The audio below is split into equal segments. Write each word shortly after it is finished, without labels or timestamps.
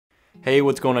Hey,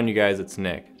 what's going on you guys? It's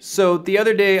Nick. So the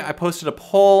other day I posted a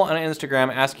poll on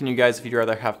Instagram asking you guys if you'd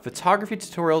rather have photography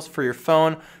tutorials for your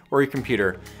phone or your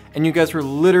computer. And you guys were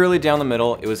literally down the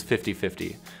middle, it was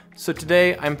 50-50. So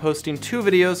today I'm posting two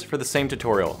videos for the same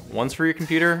tutorial. One's for your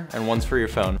computer and one's for your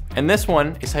phone. And this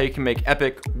one is how you can make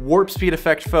epic warp speed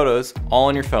effect photos all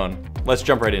on your phone. Let's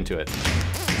jump right into it.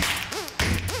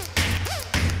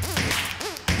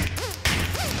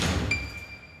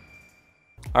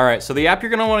 Alright, so the app you're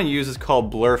going to want to use is called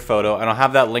Blur Photo, and I'll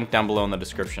have that link down below in the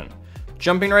description.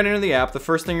 Jumping right into the app, the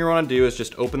first thing you want to do is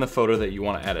just open the photo that you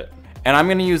want to edit. And I'm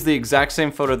going to use the exact same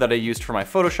photo that I used for my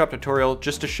Photoshop tutorial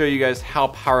just to show you guys how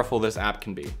powerful this app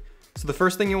can be. So the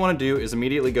first thing you want to do is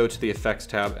immediately go to the Effects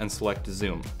tab and select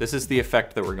Zoom. This is the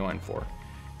effect that we're going for.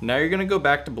 Now you're going to go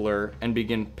back to Blur and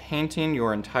begin painting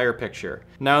your entire picture.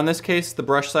 Now in this case, the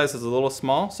brush size is a little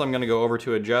small, so I'm going to go over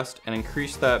to Adjust and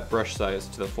increase that brush size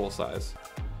to the full size.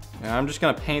 Now I'm just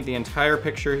going to paint the entire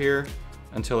picture here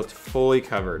until it's fully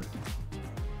covered.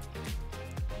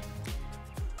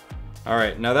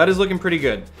 Alright, now that is looking pretty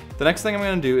good. The next thing I'm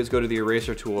going to do is go to the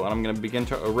eraser tool and I'm going to begin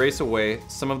to erase away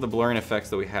some of the blurring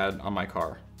effects that we had on my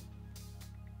car.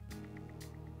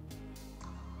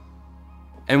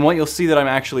 And what you'll see that I'm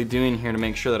actually doing here to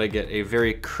make sure that I get a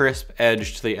very crisp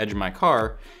edge to the edge of my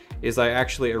car is I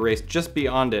actually erase just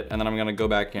beyond it, and then I'm going to go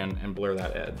back in and blur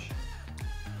that edge.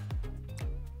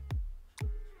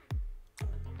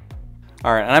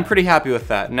 Alright, and I'm pretty happy with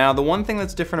that. Now, the one thing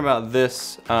that's different about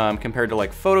this compared to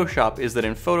like Photoshop is that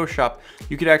in Photoshop,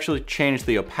 you could actually change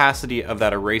the opacity of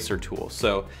that eraser tool.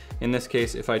 So in this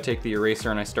case, if I take the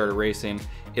eraser and I start erasing,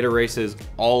 it erases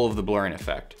all of the blurring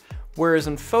effect. Whereas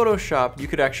in Photoshop, you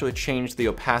could actually change the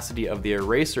opacity of the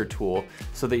eraser tool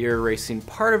so that you're erasing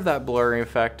part of that blurring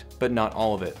effect, but not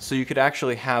all of it. So you could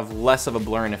actually have less of a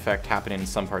blurring effect happening in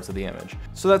some parts of the image.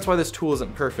 So that's why this tool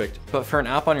isn't perfect, but for an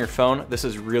app on your phone, this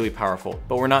is really powerful,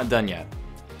 but we're not done yet.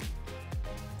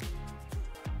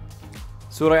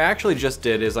 So what I actually just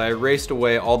did is I erased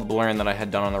away all the blurring that I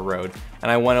had done on the road, and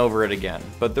I went over it again.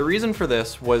 But the reason for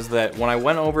this was that when I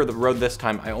went over the road this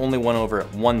time, I only went over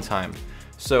it one time.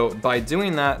 So by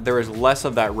doing that, there is less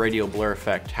of that radial blur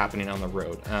effect happening on the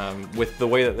road. With the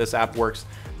way that this app works,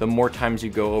 the more times you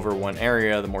go over one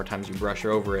area, the more times you brush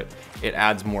over it, it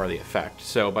adds more of the effect.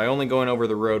 So by only going over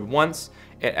the road once,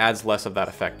 it adds less of that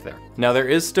effect there. Now there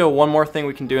is still one more thing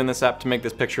we can do in this app to make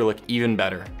this picture look even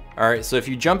better. Alright, so if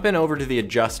you jump in over to the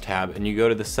Adjust tab and you go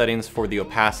to the settings for the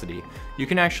opacity, you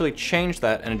can actually change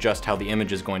that and adjust how the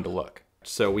image is going to look.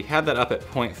 So we had that up at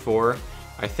 0.4.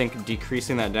 I think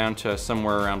decreasing that down to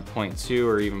somewhere around 0.2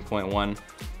 or even 0.1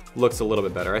 looks a little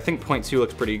bit better. I think 0.2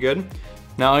 looks pretty good.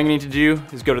 Now all you need to do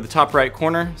is go to the top right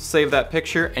corner, save that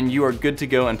picture, and you are good to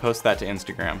go and post that to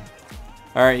Instagram.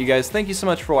 Alright you guys, thank you so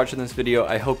much for watching this video.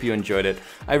 I hope you enjoyed it.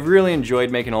 I've really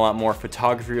enjoyed making a lot more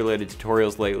photography related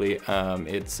tutorials lately.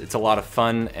 It's a lot of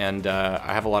fun, and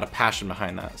I have a lot of passion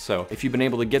behind that. So if you've been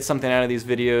able to get something out of these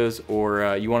videos,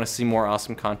 or you want to see more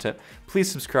awesome content, please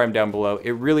subscribe down below.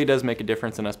 It really does make a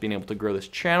difference in us being able to grow this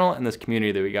channel and this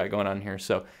community that we got going on here.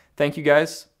 So thank you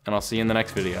guys, and I'll see you in the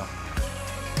next video.